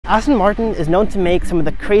Aston Martin is known to make some of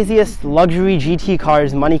the craziest luxury GT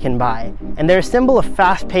cars money can buy, and they're a symbol of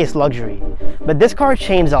fast-paced luxury. But this car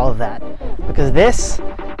changed all of that, because this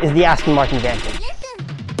is the Aston Martin Vantage.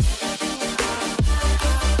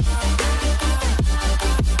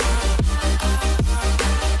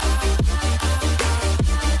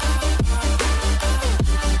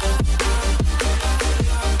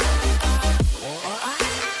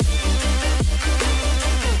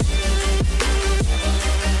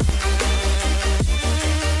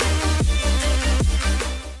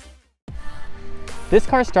 This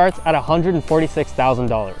car starts at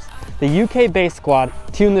 $146,000. The UK-based squad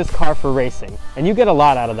tuned this car for racing, and you get a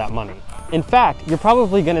lot out of that money. In fact, you're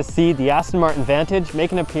probably going to see the Aston Martin Vantage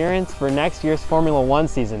make an appearance for next year's Formula 1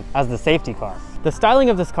 season as the safety car. The styling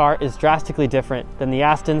of this car is drastically different than the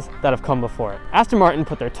Astons that have come before it. Aston Martin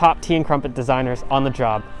put their top tea and crumpet designers on the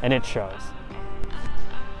job, and it shows.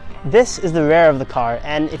 This is the rear of the car,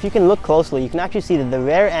 and if you can look closely, you can actually see that the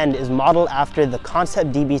rear end is modeled after the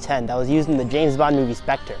concept DB10 that was used in the James Bond movie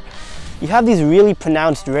Spectre. You have these really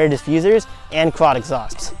pronounced rear diffusers and quad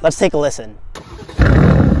exhausts. Let's take a listen.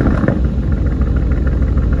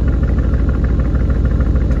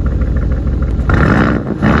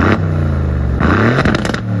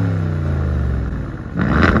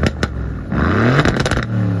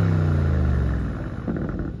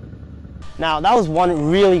 Now, that was one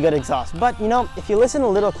really good exhaust, but you know, if you listen a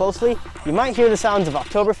little closely, you might hear the sounds of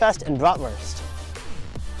Oktoberfest and Bratwurst.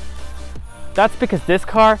 That's because this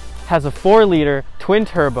car has a 4-liter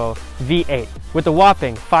twin-turbo V8 with a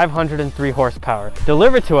whopping 503 horsepower,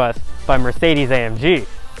 delivered to us by Mercedes-AMG.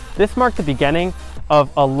 This marked the beginning of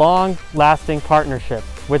a long-lasting partnership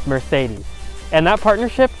with Mercedes, and that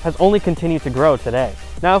partnership has only continued to grow today.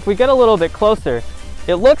 Now, if we get a little bit closer,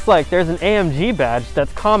 it looks like there's an AMG badge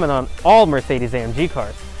that's common on all Mercedes-AMG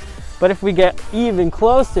cars. But if we get even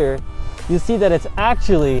closer, you see that it's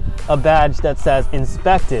actually a badge that says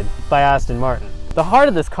inspected by Aston Martin. The heart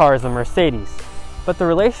of this car is a Mercedes, but the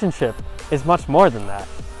relationship is much more than that.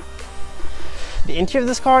 The interior of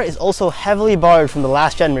this car is also heavily borrowed from the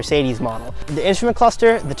last-gen Mercedes model. The instrument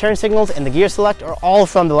cluster, the turn signals, and the gear select are all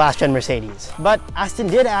from the last-gen Mercedes. But Aston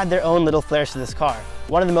did add their own little flares to this car.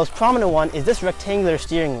 One of the most prominent one is this rectangular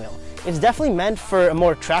steering wheel. It's definitely meant for a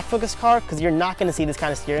more track-focused car because you're not going to see this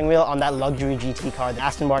kind of steering wheel on that luxury GT car that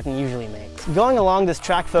Aston Martin usually makes. Going along this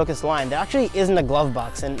track-focused line, there actually isn't a glove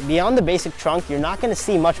box, and beyond the basic trunk, you're not going to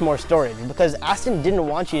see much more storage because Aston didn't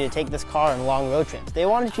want you to take this car on long road trips. They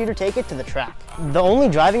wanted you to take it to the track. The only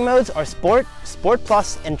driving modes are Sport, Sport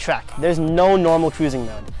Plus, and Track. There's no normal cruising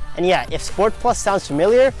mode. And yeah, if Sport Plus sounds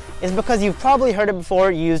familiar, it's because you've probably heard it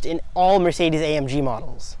before used in all Mercedes-AMG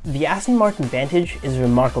models. The Aston Martin Vantage is a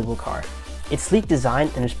remarkable car. Its sleek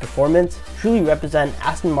design and its performance truly represent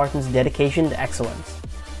Aston Martin's dedication to excellence.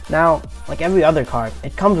 Now, like every other car,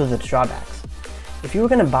 it comes with its drawbacks. If you were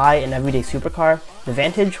going to buy an everyday supercar, the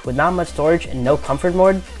Vantage with not much storage and no comfort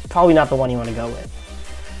mode is probably not the one you want to go with.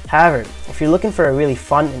 However, if you're looking for a really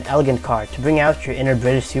fun and elegant car to bring out your inner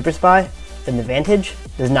British super spy, then the Vantage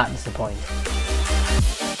does not disappoint.